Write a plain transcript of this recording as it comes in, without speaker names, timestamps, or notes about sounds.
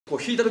こ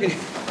う引いた時に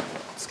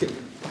つける。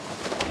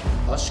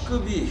足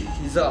首、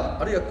膝、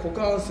あるいは股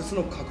関節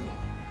の角度、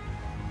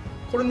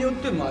これによっ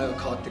て前が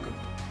変わってくる。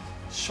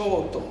ショ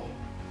ート、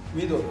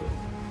ミドル、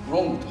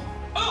ロングと。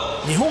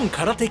日本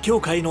空手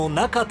協会の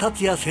中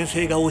達也先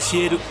生が教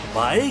える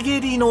前蹴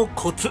りの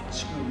コツ。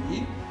足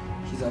首、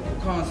膝、股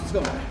関節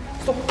が前。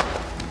ストップ。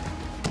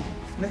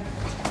ね。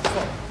そ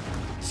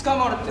う。掴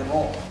まれて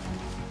も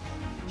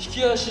引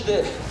き足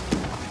で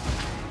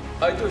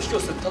相手を引き寄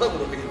せて叩く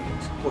ことができるわけ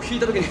です。こう引い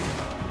た時に。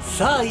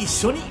さあ一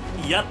緒に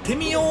やって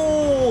みよう。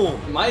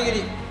前蹴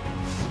り、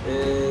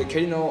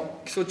蹴りの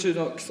基礎中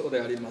の基礎で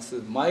ありま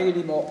す前蹴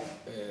りも、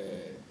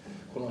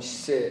この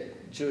姿勢、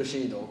重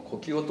心移動、呼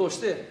吸を通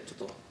してち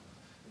ょっ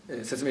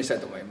と、説明したい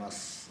と思いま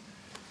す。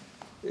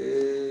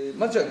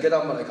まずは下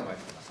段まで構え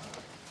てくださ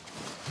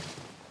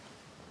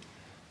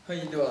い。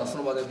はい、ではそ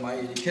の場で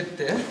前蹴り蹴っ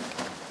て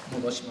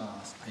戻し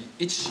ます。はい、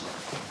1、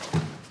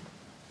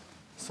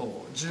そう、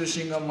重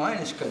心が前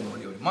にしっかり乗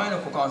るように前の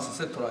股関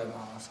節で捉え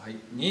ます。はい、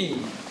2、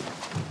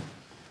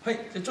はい、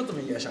でちょっと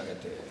右足上げ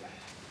て、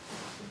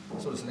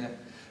そうですね。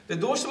で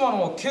どうして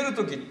も蹴る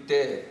時っ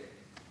て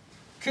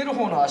蹴る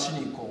方の足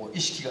にこう意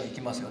識がい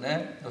きますよ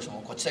ね。どうして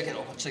もこっちで蹴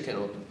ろうこっちで蹴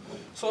ろうと。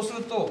そうす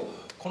ると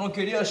この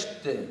蹴り足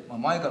って、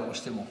前から押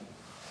しても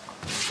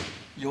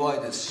弱い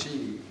です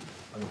し、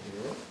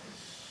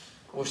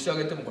押してあ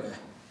げてもこれ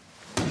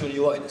非常に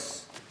弱いで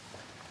す。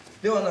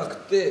ではなく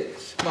て、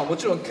も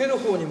ちろん蹴る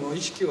方にも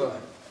意識は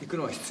いく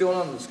のは必要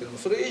なんですけども、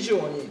それ以上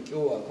に今日は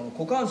この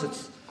股関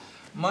節、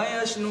前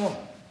足に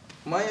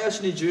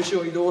重心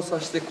を移動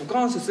させて股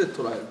関節で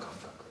捉える感覚。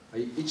は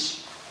い、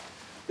1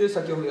で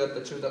先ほどやっ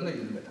た中段で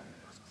緩めてあげま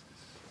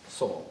す。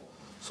そ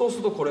うす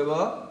るとこれ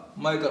は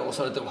前から押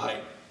されても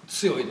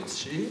強いです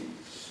し、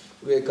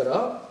上か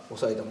ら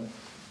押さえても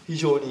非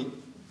常に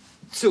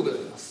強くな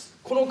ります。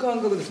この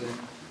感覚ですね。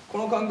こ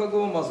の感覚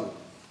をまず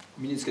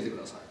身につけてく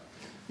ださい。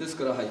です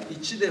から、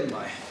1で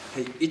前、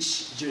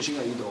1、重心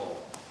が移動、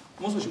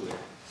もう少し上、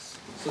ス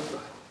ッと、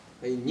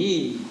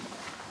2、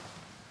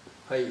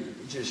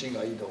重心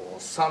が移動、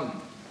3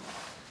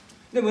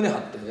で胸張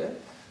って、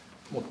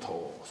もっ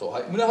とそ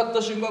う、胸張っ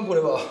た瞬間こ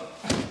れは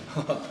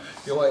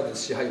弱いで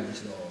すし、一度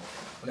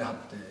胸張っ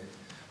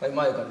て、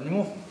前からに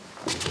も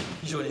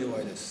非常に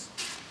弱いです。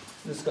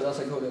ですから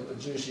先ほどやった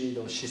重心移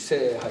動、姿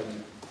勢、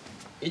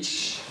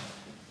1、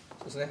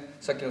そうですね、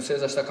さっきの正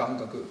座した感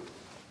覚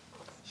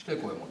しっかり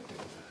声を持ってい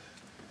く。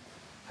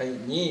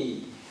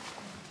2、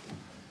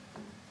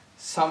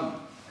3、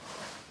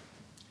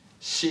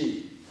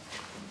4、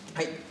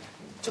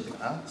ちょっと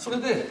かな。それ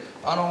で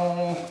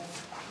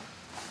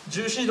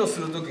重心移動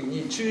するとき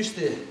に注意し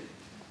て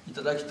い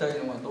ただきたい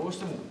のは、どうし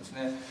てもです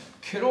ね、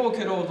蹴ろう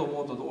と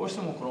思うとどうし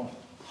てもこの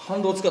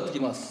反動を使ってき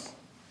ます、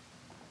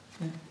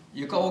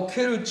床を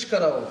蹴る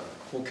力を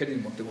こう蹴り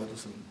に持っていこうと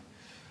する。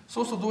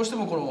そうするとどうして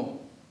もこの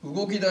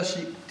動き出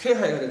し、気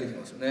配が出てき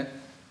ますよ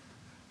ね。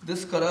で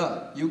すか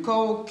ら床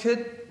を蹴っ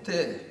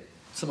て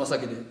つま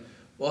先で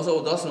技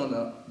を出すの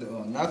で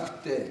はなく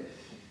て、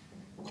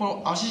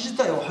この足自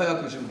体を早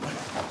く順番に引っ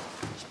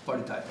張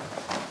りたい、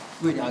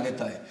上に上げ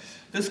たい。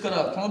ですか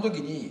らこの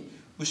時に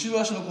後ろ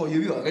足の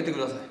指を上げて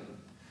ください。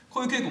こ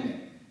ういう稽古も、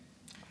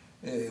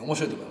面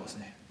白いと思います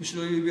ね。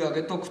後ろ指を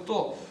上げとく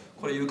と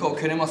これ床を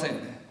蹴れませんよ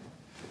ね。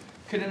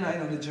蹴れない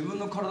ので自分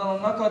の体の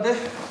中で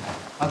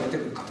上げて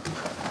くる感覚、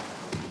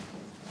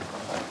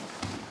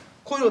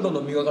こういうのがどん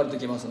どん磨かれて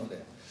きますの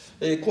で、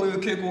こういう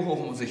稽古方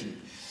法もぜひ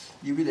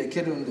指で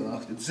蹴るんではな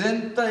くて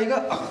全体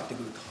が上がって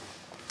くる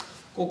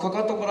と。か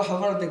かとから剥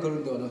がれてくる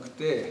んではなく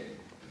て、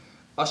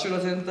足裏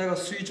全体が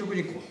垂直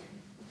に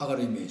上が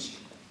るイメージ、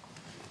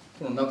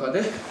この中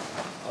で上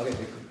げて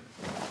くる。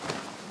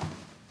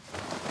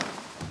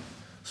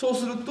そう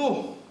する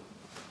と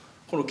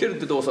この蹴るっ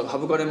て動作が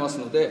省かれます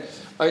ので、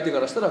相手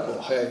からしたら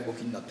速い動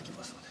きになってき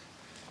ます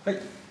の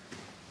で。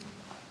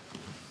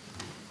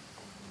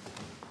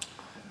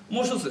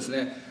もう一つです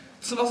ね、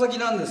つま先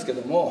なんですけ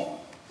ど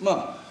も、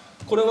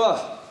これ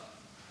は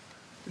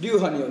流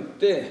派によっ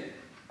て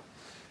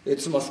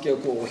つま先を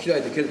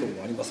開いて蹴るところ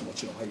もあります。も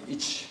ちろん、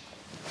1、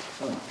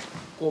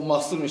ま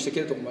っすぐにして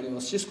蹴るところもあり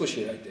ますし、少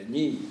し開いて、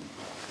2、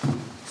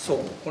そう、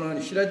このよう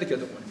に開いて蹴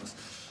るところもあります。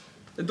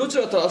どち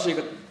らが正しい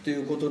かとい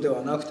うことで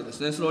はなくてです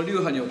ね、その流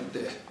派によっ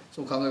て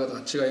その考え方が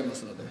違いま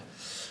すので、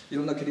い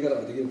ろんな蹴り方が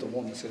できると思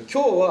うんですけど、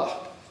今日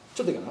はち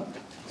ょっといいかな。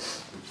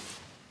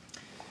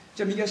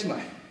じゃあ右足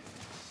前、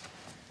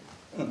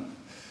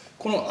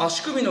この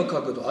足首の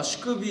角度、足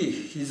首、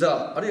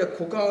膝、あるいは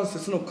股関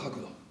節の角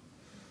度、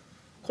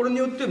これに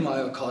よって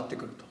前が変わって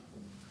くる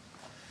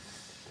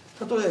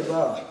と。例え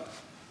ば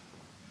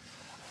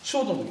シ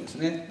ョートの時です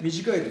ね、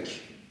短い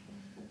時、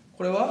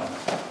これは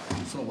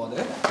その場で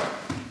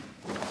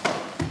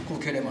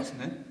蹴れます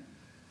ね。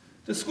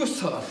で少し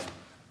下がる。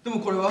で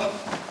もこれは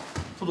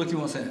届き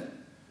ません。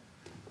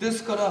で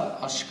すから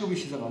足首、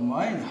膝が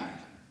前に入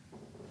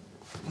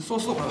る。そう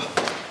するとこれは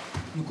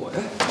向こう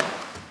へ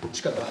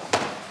力が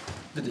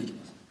出ていき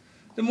ます。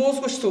でもう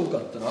少し遠か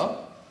った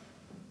ら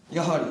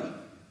やはり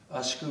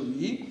足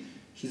首、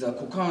膝、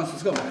股関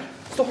節が前。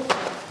ストッ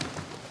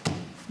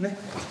プ。ね。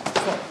スト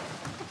ップ。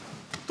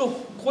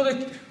ここで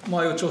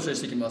前を調整し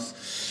ていきま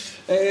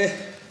す。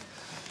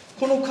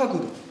この角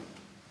度、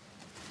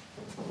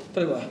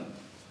例えば、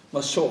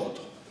ショー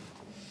ト、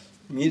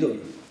ミド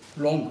ル、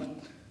ロング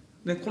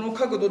で、この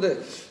角度で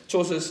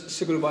調整し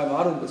てくる場合も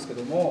あるんですけ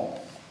ど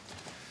も、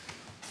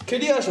蹴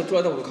り足を取ら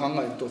れたことを考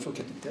えると、ちょっと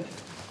蹴ってみて。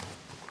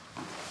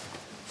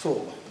そう、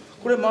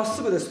これまっ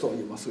すぐですと、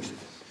まっすぐして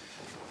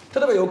て、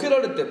例えば避けら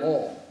れて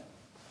も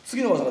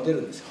次の技が出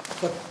るんですよ。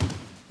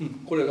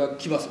これが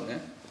来ますよね。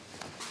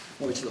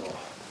もう一度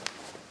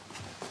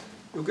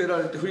避けら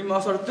れて振り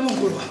回されても、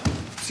これは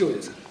強い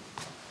ですか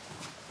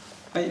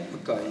ら。はい、もう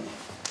一回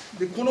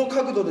で、この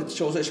角度で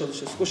調整しようと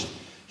して少し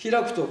開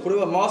くと、これ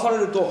は回さ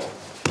れると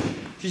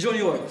非常に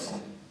弱いです。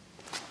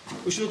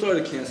後ろ取られ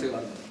る危険性が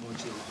あるので、もう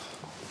一度、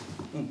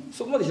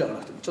そこまで開かな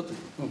くてもちょっと、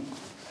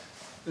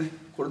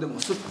これでも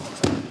スッと回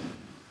される、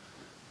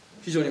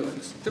非常に弱い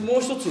です。でも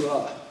う一つ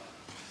は、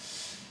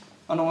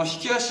引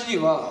き足に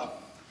は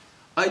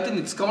相手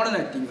に掴まれな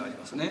いって意味があり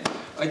ますね。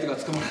相手が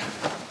掴まれない、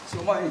そ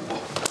の前にこう、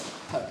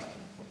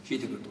引い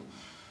てくると。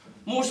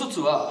もう一つ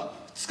は、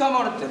掴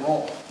まれて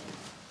も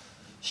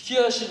引き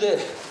足で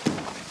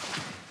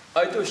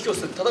相手を引き寄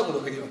せて叩くこと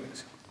ができるわけで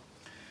すよ。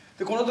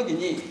でこの時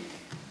に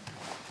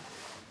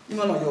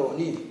今のよう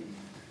に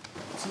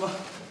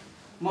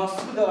まっ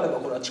すぐであれば、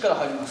これは力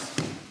入ります。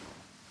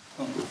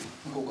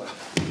向こうから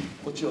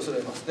こっち寄せら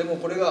れます。でも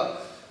これが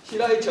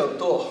開いちゃう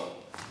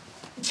と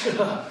力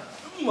が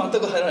全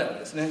く入らないわけ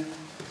ですね。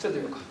ちょっと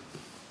やってみようか。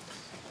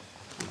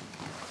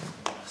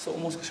そう、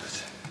もう少しこっ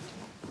ち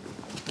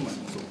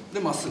で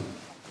まっすぐ、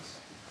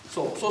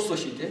そうする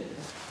と引いて、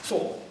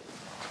そ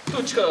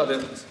う力が出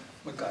るんです。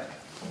もう一回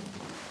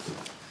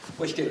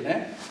これ引ける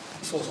ね。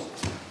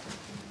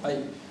はい、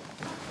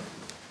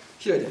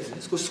開いてですね、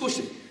少し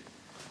でいい。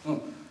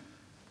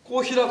こ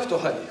う開くと、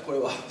これ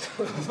は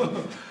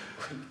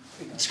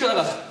力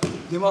が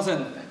出ません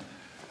ので、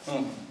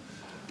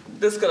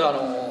ですから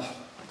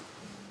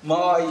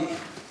間合い、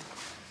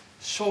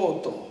ショ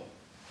ート、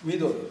ミ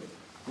ドル、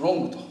ロ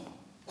ングと、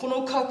こ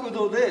の角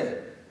度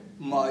で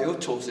間合いを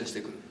調整し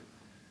てくる。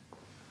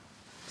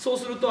そう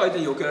すると相手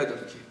に避けられた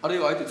時、あるい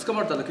は相手に掴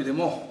まれた時で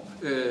も、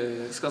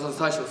すかさず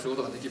対処する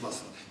ことができま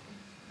すので、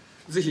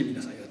ぜひ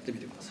皆さんやってみ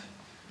てくださ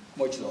い。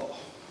もう一度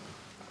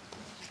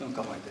構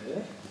え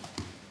て、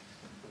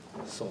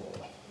そ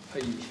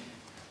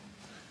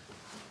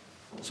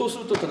うす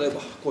ると、例えば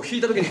こう引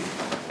いた時に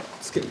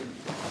つける、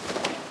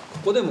こ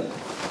こでも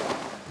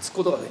つく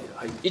ことができる。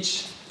1、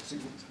つい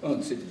て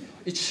みよ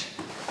う。1、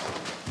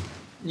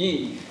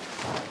2、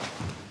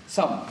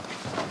3、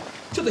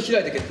ちょっと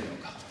開いて蹴ってみよ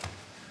うか。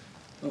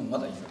ま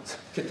だいいです。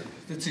蹴って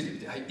でついてみ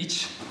て、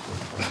1、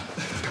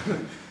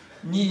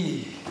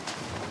2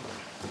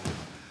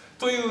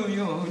という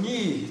よう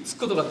につ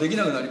くことができ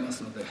なくなりま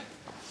すので、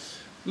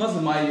まず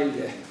前蹴り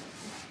で、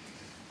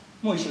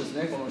もう一緒です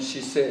ね。この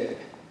姿勢、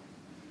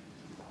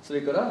そ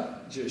れか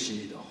ら重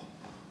心移動、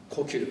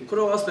呼吸、こ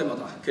れを合わせてま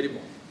た蹴りも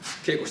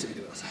稽古してみ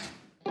てください。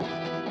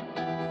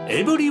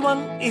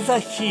Everyone is a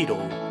hero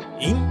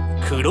in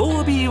黒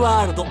帯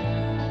ワールド。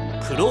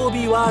黒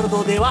帯ワール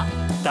ドでは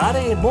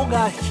誰も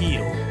がヒー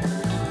ロー。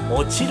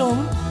もちろ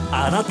ん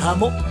あなた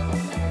も。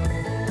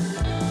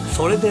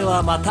それで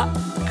はまた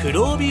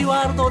黒帯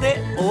ワールド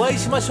でお会い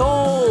しまし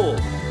ょ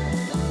う。